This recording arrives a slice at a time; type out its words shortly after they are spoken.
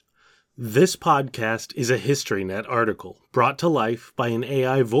This podcast is a HistoryNet article brought to life by an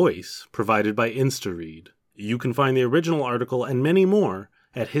AI voice provided by InstaRead. You can find the original article and many more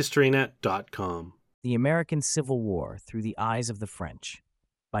at historynet.com. The American Civil War Through the Eyes of the French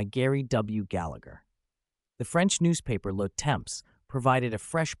by Gary W. Gallagher. The French newspaper Le Temps provided a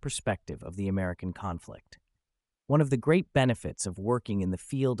fresh perspective of the American conflict. One of the great benefits of working in the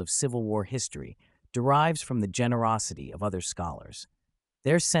field of Civil War history derives from the generosity of other scholars.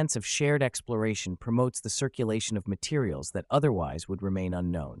 Their sense of shared exploration promotes the circulation of materials that otherwise would remain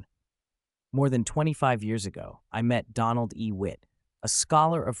unknown. More than 25 years ago, I met Donald E. Witt, a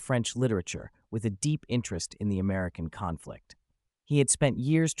scholar of French literature with a deep interest in the American conflict. He had spent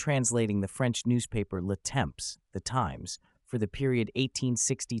years translating the French newspaper Le Temps, the Times, for the period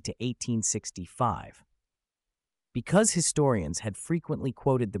 1860 to 1865. Because historians had frequently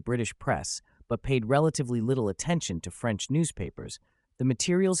quoted the British press but paid relatively little attention to French newspapers, the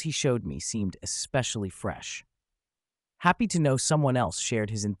materials he showed me seemed especially fresh. Happy to know someone else shared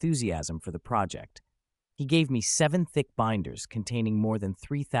his enthusiasm for the project, he gave me 7 thick binders containing more than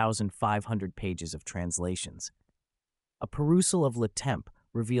 3,500 pages of translations. A perusal of Le Temps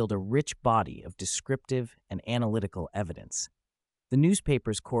revealed a rich body of descriptive and analytical evidence. The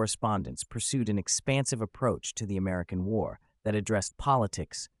newspaper's correspondents pursued an expansive approach to the American War that addressed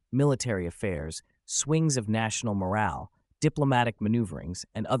politics, military affairs, swings of national morale, diplomatic maneuverings,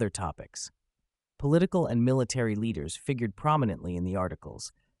 and other topics. Political and military leaders figured prominently in the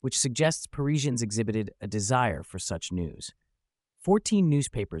articles, which suggests Parisians exhibited a desire for such news. 14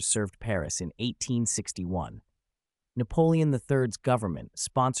 newspapers served Paris in 1861. Napoleon III's government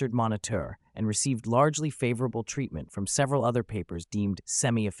sponsored Moniteur and received largely favorable treatment from several other papers deemed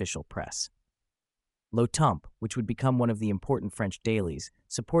semi-official press. Le Temps, which would become one of the important French dailies,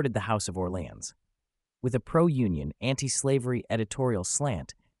 supported the House of Orleans. With a pro-Union, anti-slavery editorial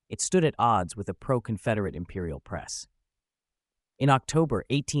slant, it stood at odds with a pro-Confederate imperial press. In October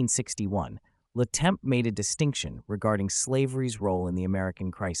 1861, Le Temps made a distinction regarding slavery's role in the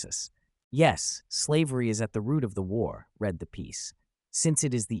American crisis. Yes, slavery is at the root of the war, read the piece, since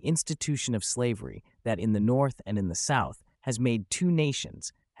it is the institution of slavery that in the North and in the South has made two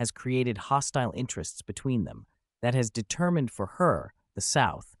nations, has created hostile interests between them, that has determined for her, the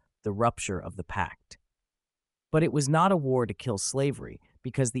South, the rupture of the pact. But it was not a war to kill slavery,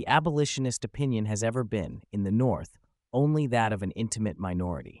 because the abolitionist opinion has ever been, in the North, only that of an intimate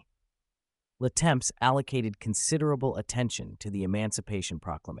minority. Le Temps allocated considerable attention to the Emancipation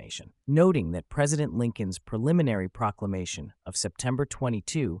Proclamation, noting that President Lincoln's preliminary proclamation of September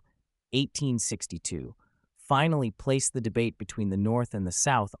 22, 1862, finally placed the debate between the North and the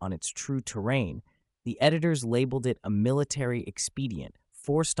South on its true terrain. The editors labeled it a military expedient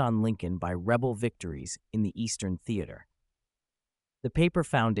forced on Lincoln by rebel victories in the Eastern Theater. The paper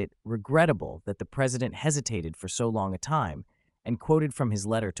found it regrettable that the president hesitated for so long a time, and quoted from his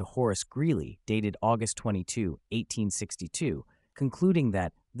letter to Horace Greeley, dated August 22, 1862, concluding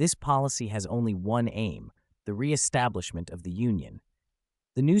that this policy has only one aim, the reestablishment of the Union.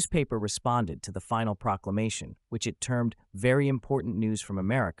 The newspaper responded to the final proclamation, which it termed very important news from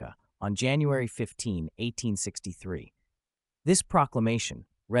America, on January 15, 1863. This proclamation,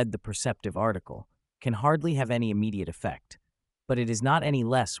 read the perceptive article, can hardly have any immediate effect, but it is not any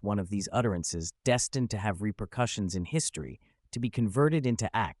less one of these utterances destined to have repercussions in history, to be converted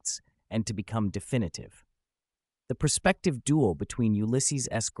into acts, and to become definitive. The prospective duel between Ulysses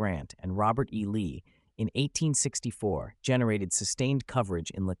S. Grant and Robert E. Lee in 1864 generated sustained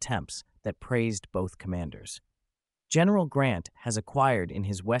coverage in Le Temps that praised both commanders. General Grant has acquired in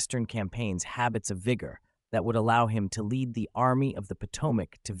his Western campaigns habits of vigor that would allow him to lead the Army of the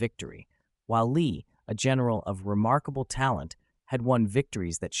Potomac to victory, while Lee, a general of remarkable talent, had won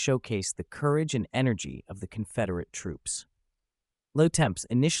victories that showcased the courage and energy of the Confederate troops. Le Temps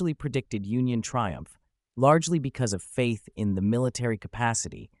initially predicted Union triumph, largely because of faith in the military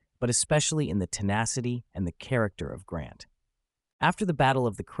capacity, but especially in the tenacity and the character of Grant. After the Battle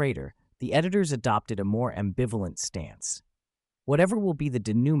of the Crater, the editors adopted a more ambivalent stance. Whatever will be the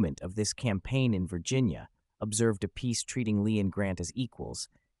denouement of this campaign in Virginia, observed a piece treating Lee and Grant as equals,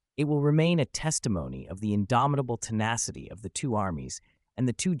 it will remain a testimony of the indomitable tenacity of the two armies and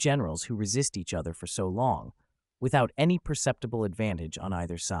the two generals who resist each other for so long, without any perceptible advantage on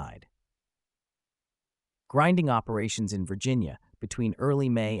either side. Grinding operations in Virginia between early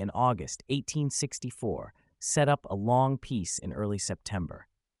May and August 1864 set up a long peace in early September.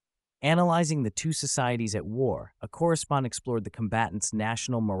 Analyzing the two societies at war, a correspondent explored the combatants'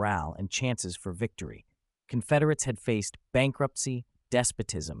 national morale and chances for victory. Confederates had faced bankruptcy,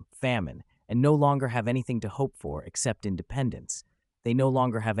 despotism, famine, and no longer have anything to hope for except independence. They no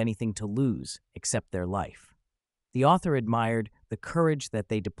longer have anything to lose except their life. The author admired the courage that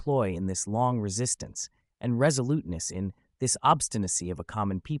they deploy in this long resistance and resoluteness in this obstinacy of a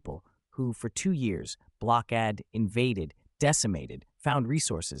common people who, for 2 years, blockaded, invaded, decimated, found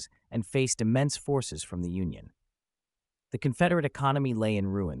resources, and faced immense forces from the Union. The Confederate economy lay in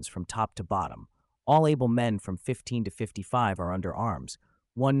ruins from top to bottom. All able men from 15 to 55 are under arms.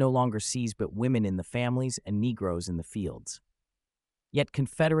 One no longer sees but women in the families and Negroes in the fields. Yet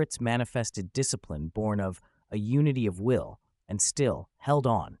Confederates manifested discipline born of a unity of will and still held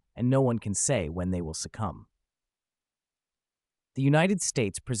on, and no one can say when they will succumb. The United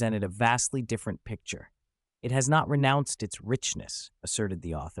States presented a vastly different picture. It has not renounced its richness, asserted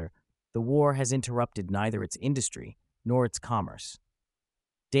the author. The war has interrupted neither its industry nor its commerce.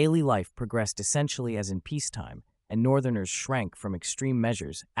 Daily life progressed essentially as in peacetime, and Northerners shrank from extreme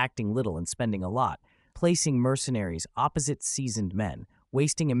measures, acting little and spending a lot, placing mercenaries opposite seasoned men,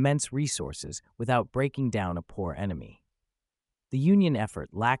 wasting immense resources without breaking down a poor enemy. The Union effort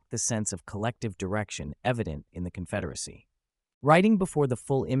lacked the sense of collective direction evident in the Confederacy. Writing before the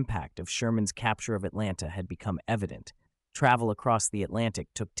full impact of Sherman's capture of Atlanta had become evident, travel across the Atlantic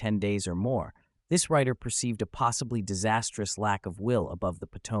took 10 days or more, this writer perceived a possibly disastrous lack of will above the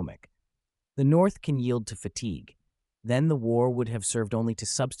Potomac. The North can yield to fatigue. Then the war would have served only to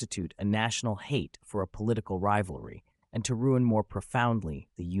substitute a national hate for a political rivalry and to ruin more profoundly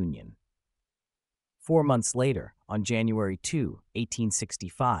the Union. 4 months later, on January 2,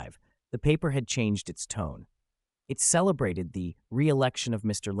 1865, the paper had changed its tone. It celebrated the re-election of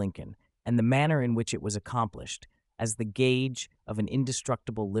Mr. Lincoln and the manner in which it was accomplished as the gauge of an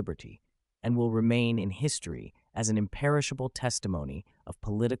indestructible liberty, and will remain in history as an imperishable testimony of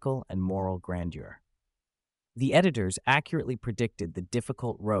political and moral grandeur. The editors accurately predicted the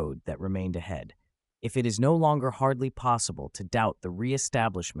difficult road that remained ahead. If it is no longer hardly possible to doubt the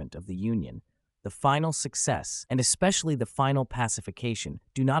re-establishment of the Union, the final success, and especially the final pacification,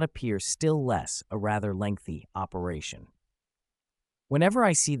 do not appear still less a rather lengthy operation. Whenever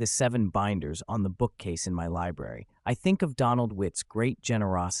I see the 7 binders on the bookcase in my library, I think of Donald Witt's great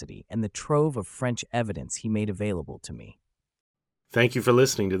generosity and the trove of French evidence he made available to me. Thank you for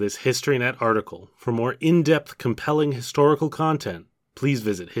listening to this HistoryNet article. For more in-depth, compelling historical content, please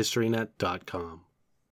visit historynet.com.